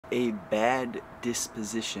A bad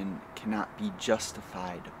disposition cannot be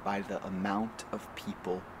justified by the amount of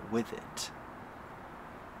people with it.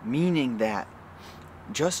 Meaning that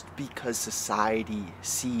just because society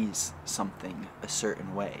sees something a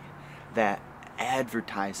certain way, that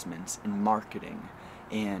advertisements and marketing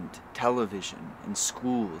and television and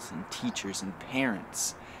schools and teachers and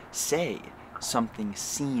parents say something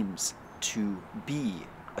seems to be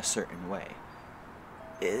a certain way,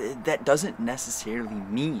 that doesn't necessarily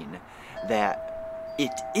mean that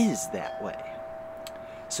it is that way.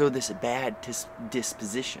 So this bad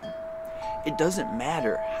disposition, it doesn't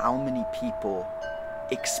matter how many people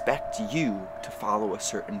expect you to follow a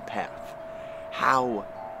certain path, how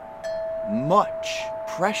much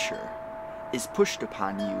pressure is pushed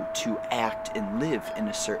upon you to act and live in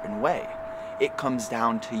a certain way. It comes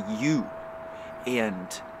down to you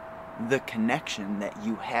and the connection that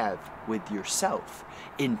you have with yourself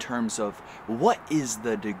in terms of what is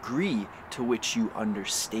the degree to which you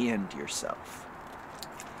understand yourself.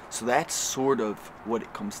 So that's sort of what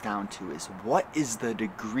it comes down to, is what is the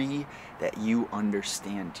degree that you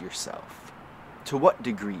understand yourself? To what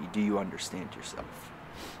degree do you understand yourself?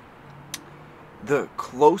 The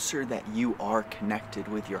closer that you are connected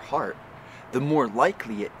with your heart, the more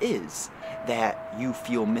likely it is that you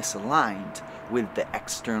feel misaligned with the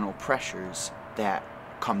external pressures that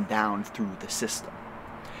come down through the system.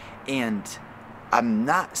 And I'm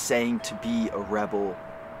not saying to be a rebel,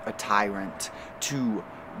 a tyrant, to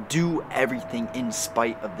do everything in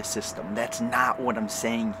spite of the system. That's not what I'm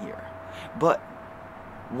saying here. But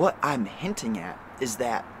what I'm hinting at is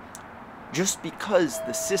that just because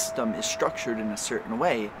the system is structured in a certain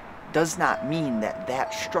way does not mean that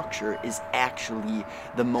that structure is actually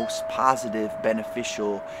the most positive,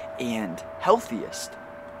 beneficial, and healthiest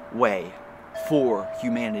way for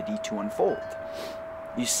humanity to unfold.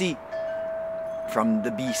 You see, from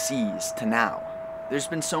the BCs to now, there's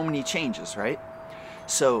been so many changes, right?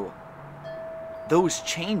 So those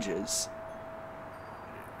changes,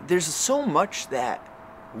 there's so much that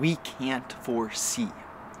we can't foresee.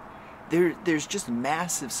 There's just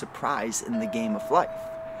massive surprise in the game of life.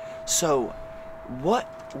 So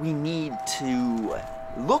what we need to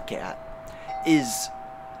look at is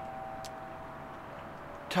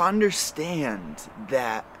to understand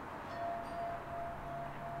that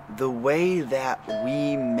the way that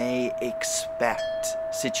we may expect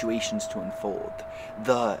situations to unfold,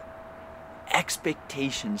 the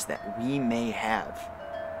expectations that we may have,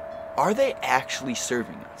 are they actually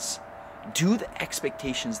serving us? Do the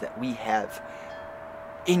expectations that we have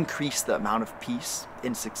increase the amount of peace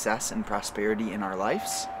and success and prosperity in our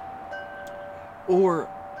lives? Or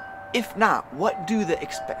if not, what do the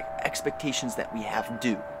expectations that we have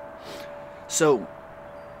do? So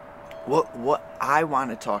what I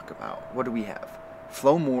want to talk about, what do we have?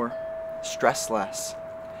 Flow more, stress less,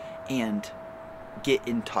 and get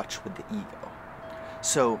in touch with the ego.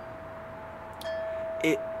 So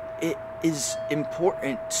it is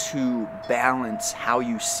important to balance how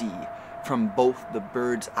you see from both the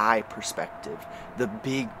bird's eye perspective, the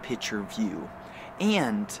big picture view,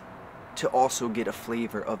 and to also get a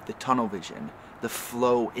flavor of the tunnel vision, the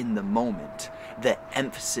flow in the moment, the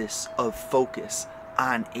emphasis of focus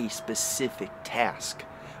on a specific task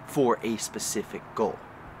for a specific goal.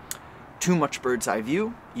 Too much bird's eye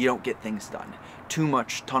view, you don't get things done. Too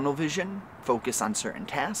much tunnel vision, focus on certain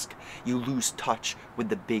tasks, you lose touch with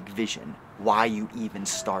the big vision, why you even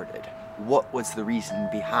started. What was the reason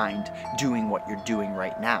behind doing what you're doing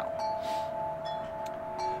right now?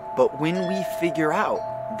 But when we figure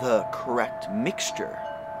out the correct mixture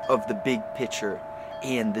of the big picture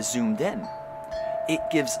and the zoomed in, it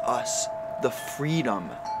gives us the freedom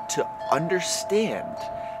to understand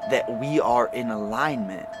that we are in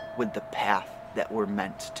alignment with the path that we're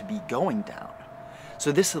meant to be going down.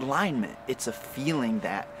 So this alignment, it's a feeling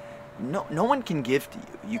that no one can give to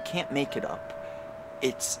you. You can't make it up.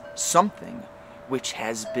 It's something which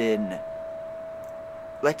has been,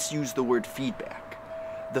 let's use the word feedback.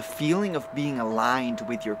 The feeling of being aligned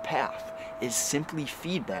with your path is simply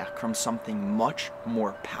feedback from something much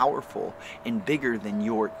more powerful and bigger than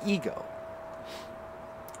your ego.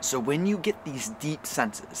 So when you get these deep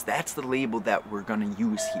senses, that's the label that we're going to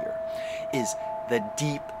use here, is the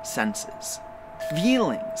deep senses.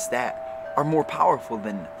 Feelings that are more powerful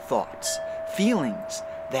than thoughts. Feelings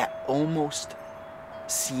that almost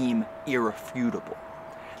seem irrefutable.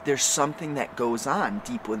 There's something that goes on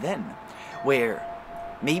deep within where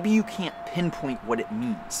maybe you can't pinpoint what it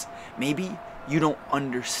means. Maybe you don't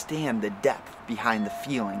understand the depth behind the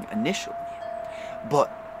feeling initially. But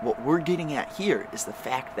what we're getting at here is the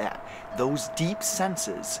fact that those deep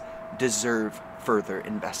senses deserve further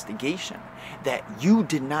investigation, that you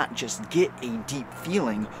did not just get a deep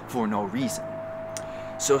feeling for no reason.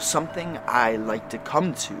 So something I like to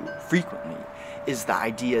come to frequently is the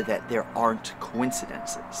idea that there aren't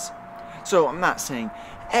coincidences. So I'm not saying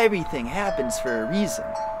everything happens for a reason.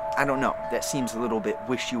 I don't know, that seems a little bit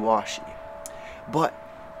wishy-washy. But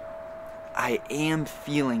I am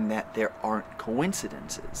feeling that there aren't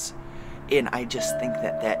coincidences. And I just think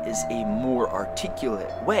that that is a more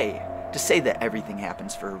articulate way to say that everything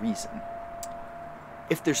happens for a reason.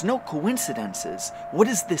 If there's no coincidences, what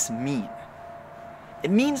does this mean?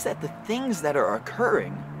 It means that the things that are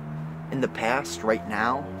occurring in the past, right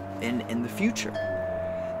now, and in the future,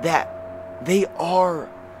 that they are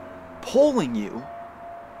pulling you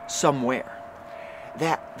somewhere.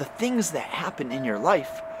 That the things that happen in your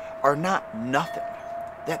life are not nothing.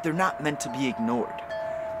 That they're not meant to be ignored.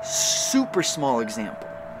 Super small example.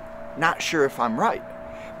 Not sure if I'm right,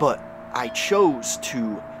 but I chose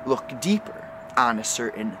to look deeper on a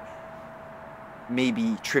certain,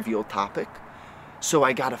 maybe trivial topic. So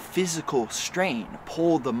I got a physical strain,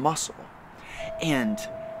 pull the muscle. And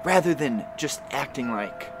rather than just acting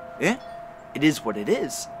like, it is what it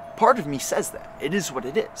is, part of me says that. It is what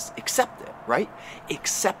it is. Accept it, right?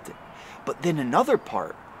 Accept it. But then another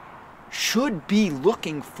part should be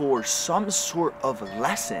looking for some sort of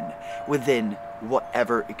lesson within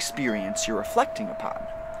whatever experience you're reflecting upon.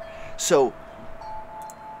 So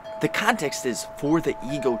the context is, for the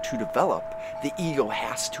ego to develop, the ego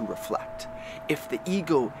has to reflect. If the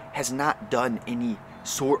ego has not done any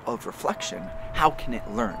sort of reflection, how can it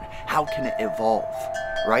learn? How can it evolve,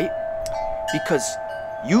 right? Because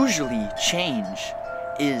usually change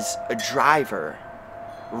is a driver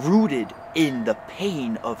rooted in the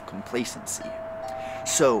pain of complacency.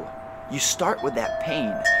 So you start with that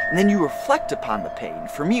pain, and then you reflect upon the pain.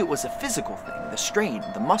 For me, it was a physical thing, the strain,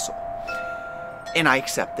 the muscle. And I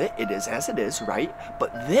accept it, it is as it is, right?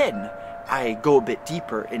 But then I go a bit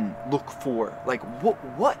deeper and look for, like,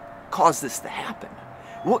 what caused this to happen?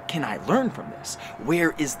 What can I learn from this?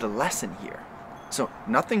 Where is the lesson here? So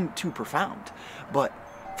nothing too profound. But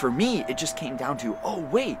for me, it just came down to, oh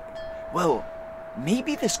wait, well,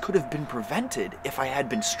 maybe this could have been prevented if I had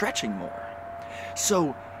been stretching more.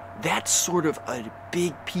 So that's sort of a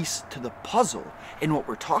big piece to the puzzle in what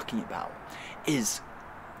we're talking about, is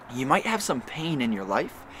you might have some pain in your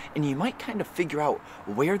life, and you might kind of figure out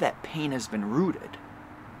where that pain has been rooted.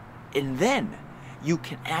 And then you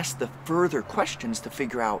can ask the further questions to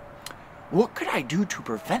figure out, what could I do to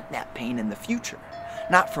prevent that pain in the future?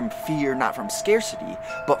 Not from fear, not from scarcity,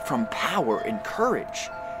 but from power and courage.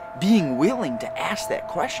 Being willing to ask that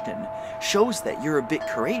question shows that you're a bit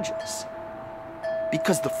courageous.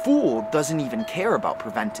 Because the fool doesn't even care about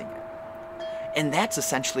preventing it. And that's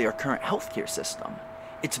essentially our current healthcare system.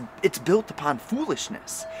 It's built upon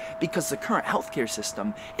foolishness, because the current healthcare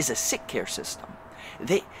system is a sick care system.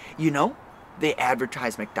 They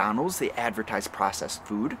advertise McDonald's, they advertise processed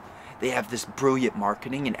food, they have this brilliant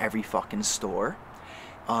marketing in every fucking store.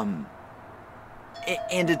 And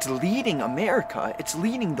it's leading America, it's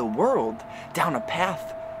leading the world down a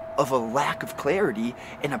path of a lack of clarity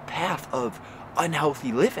and a path of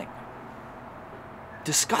unhealthy living.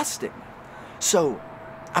 Disgusting. So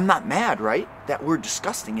I'm not mad, right? That word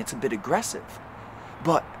disgusting, it's a bit aggressive.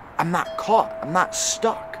 But I'm not caught, I'm not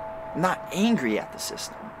stuck, I'm not angry at the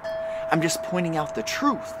system. I'm just pointing out the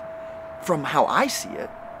truth from how I see it.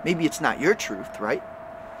 Maybe it's not your truth, right?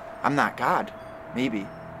 I'm not God, maybe.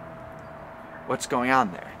 What's going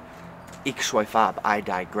on there? Ich schweifab, I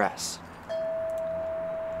digress.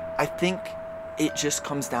 I think it just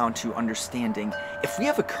comes down to understanding, if we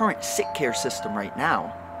have a current sick care system right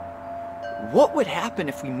now, what would happen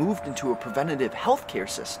if we moved into a preventative healthcare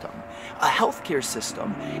system? A healthcare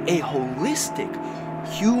system, a holistic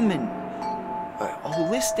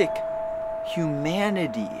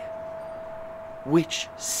humanity, which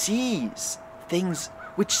sees things,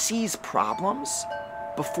 which sees problems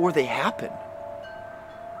before they happen.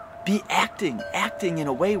 Be acting in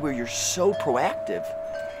a way where you're so proactive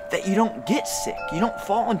that you don't get sick, you don't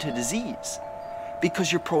fall into disease,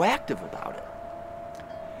 because you're proactive about it.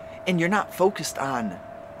 And you're not focused on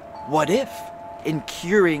what if, in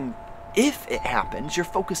curing if it happens, you're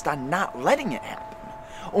focused on not letting it happen.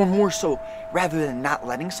 Or more so, rather than not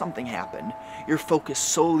letting something happen, you're focused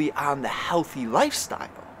solely on the healthy lifestyle.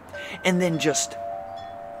 And then just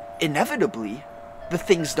inevitably, the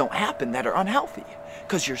things don't happen that are unhealthy,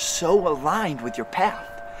 because you're so aligned with your path.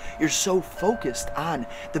 You're so focused on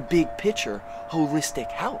the big picture,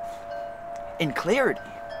 holistic health and clarity,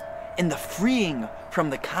 and the freeing from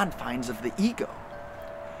the confines of the ego.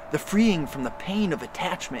 the freeing from the pain of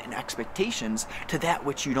attachment and expectations to that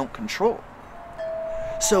which you don't control.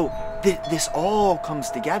 So this all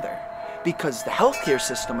comes together because the healthcare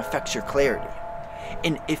system affects your clarity.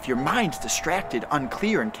 And if your mind's distracted,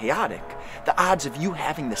 unclear, and chaotic, the odds of you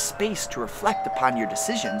having the space to reflect upon your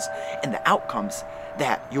decisions and the outcomes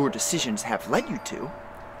that your decisions have led you to,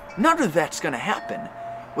 none of that's going to happen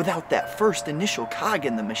without that first initial cog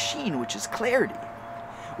in the machine, which is clarity,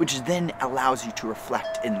 which then allows you to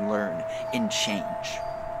reflect and learn and change.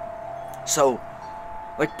 So,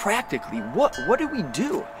 like practically, what do we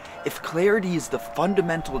do if clarity is the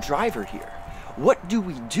fundamental driver here? What do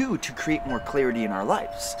we do to create more clarity in our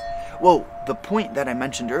lives? Well, the point that I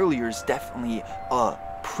mentioned earlier is definitely a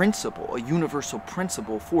principle, a universal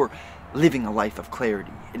principle for living a life of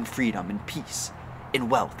clarity and freedom and peace and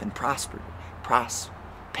wealth and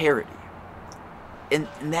prosperity. And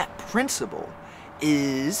that principle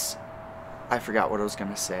is, I forgot what I was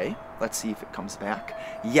going to say. Let's see if it comes back.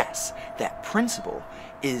 Yes, that principle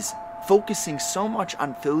is focusing so much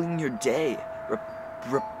on filling your day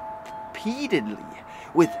repeatedly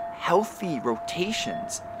with healthy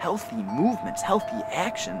rotations, healthy movements, healthy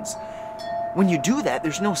actions. When you do that,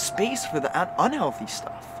 there's no space for the unhealthy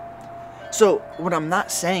stuff. So what I'm not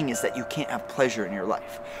saying is that you can't have pleasure in your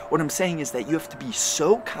life. What I'm saying is that you have to be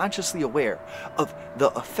so consciously aware of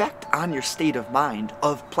the effect on your state of mind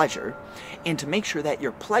of pleasure, and to make sure that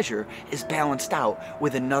your pleasure is balanced out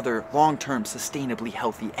with another long-term sustainably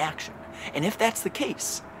healthy action. And if that's the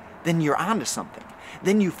case, then you're onto something.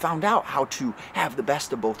 Then you found out how to have the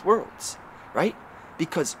best of both worlds, right?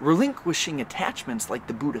 Because relinquishing attachments, like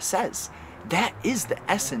the Buddha says, that is the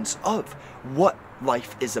essence of what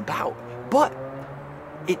life is about. But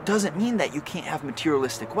it doesn't mean that you can't have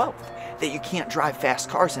materialistic wealth, that you can't drive fast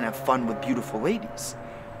cars and have fun with beautiful ladies.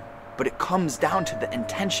 But it comes down to the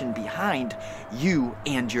intention behind you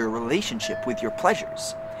and your relationship with your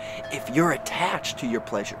pleasures. If you're attached to your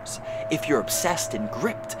pleasures, if you're obsessed and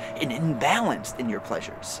gripped and imbalanced in your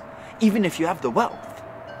pleasures, even if you have the wealth,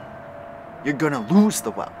 you're gonna lose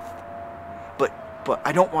the wealth. But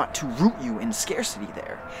I don't want to root you in scarcity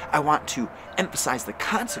there. I want to emphasize the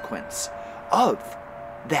consequence of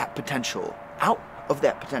that potential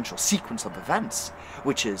sequence of events,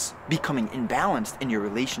 which is becoming imbalanced in your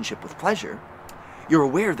relationship with pleasure. You're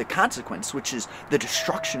aware of the consequence, which is the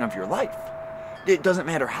destruction of your life. It doesn't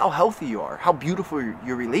matter how healthy you are, how beautiful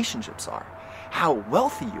your relationships are, how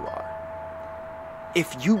wealthy you are.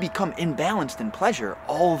 If you become imbalanced in pleasure,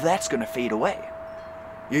 all of that's going to fade away.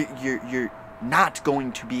 You're not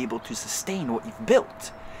going to be able to sustain what you've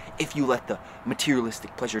built if you let the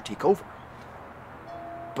materialistic pleasure take over.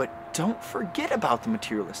 But don't forget about the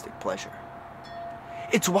materialistic pleasure.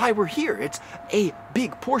 It's why we're here. It's a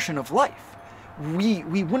big portion of life. We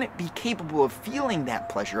wouldn't be capable of feeling that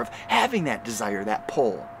pleasure, of having that desire, that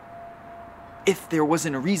pull, if there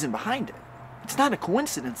wasn't a reason behind it. It's not a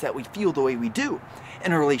coincidence that we feel the way we do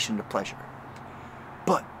in relation to pleasure.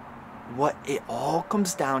 But what it all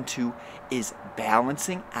comes down to is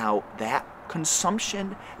balancing out that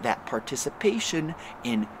consumption, that participation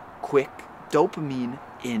in quick dopamine,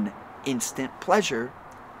 in instant pleasure,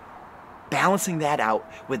 balancing that out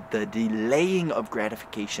with the delaying of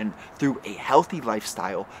gratification through a healthy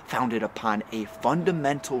lifestyle founded upon a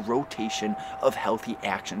fundamental rotation of healthy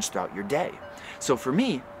actions throughout your day. So for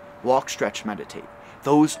me, walk, stretch, meditate.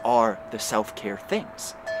 Those are the self-care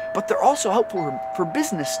things. But they're also helpful for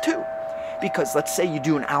business too. Because let's say you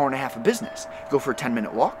do an hour and a half of business, go for a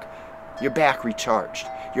 10-minute walk, you're back recharged.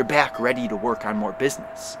 You're back ready to work on more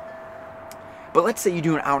business. But let's say you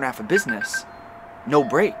do an hour and a half of business, no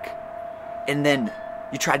break, and then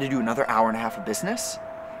you try to do another hour and a half of business,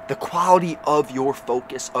 the quality of your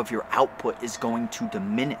focus, of your output is going to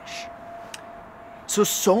diminish.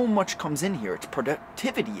 So much comes in here. It's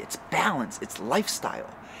productivity, it's balance, it's lifestyle,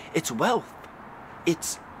 it's wealth,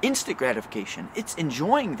 it's instant gratification, it's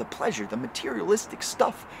enjoying the pleasure. The materialistic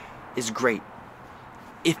stuff is great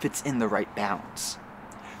if it's in the right balance.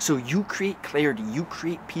 So you create clarity, you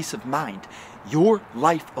create peace of mind. Your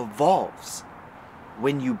life evolves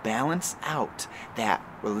when you balance out that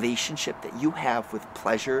relationship that you have with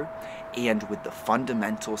pleasure and with the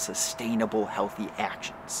fundamental, sustainable, healthy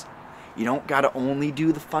actions. You don't gotta only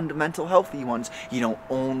do the fundamental healthy ones. You don't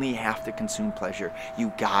only have to consume pleasure.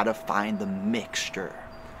 You gotta find the mixture.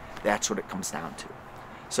 That's what it comes down to.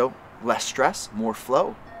 So less stress, more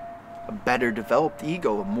flow, a better developed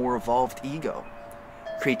ego, a more evolved ego,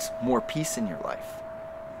 creates more peace in your life,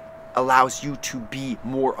 allows you to be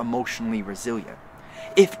more emotionally resilient.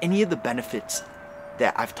 If any of the benefits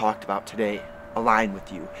that I've talked about today align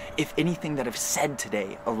with you, if anything that I've said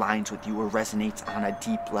today aligns with you or resonates on a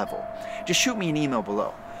deep level, just shoot me an email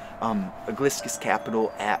below.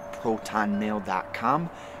 agliscuscapital@protonmail.com.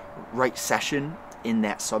 Write session in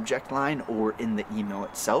that subject line or in the email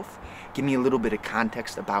itself. Give me a little bit of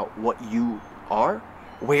context about what you are,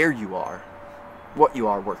 where you are. What you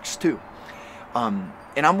are works too.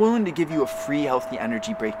 And I'm willing to give you a free healthy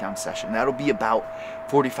energy breakdown session. That'll be about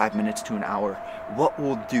 45 minutes to an hour. What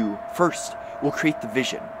we'll do first, we'll create the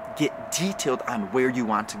vision, get detailed on where you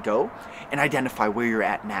want to go, and identify where you're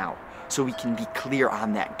at now, so we can be clear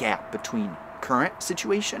on that gap between current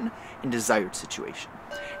situation and desired situation.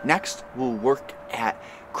 Next, we'll work at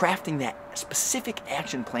crafting that specific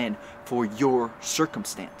action plan for your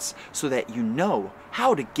circumstance so that you know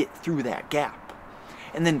how to get through that gap.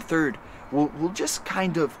 And then third, we'll just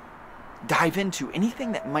kind of dive into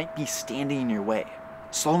anything that might be standing in your way,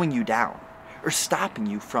 slowing you down, or stopping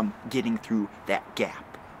you from getting through that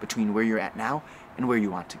gap between where you're at now and where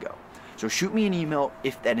you want to go. So shoot me an email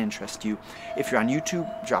if that interests you. If you're on YouTube,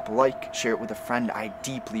 drop a like, share it with a friend. I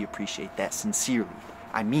deeply appreciate that, sincerely.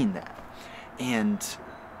 I mean that. And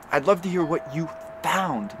I'd love to hear what you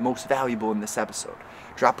found most valuable in this episode.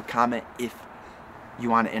 Drop a comment if you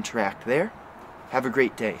want to interact there. Have a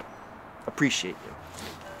great day. Appreciate you.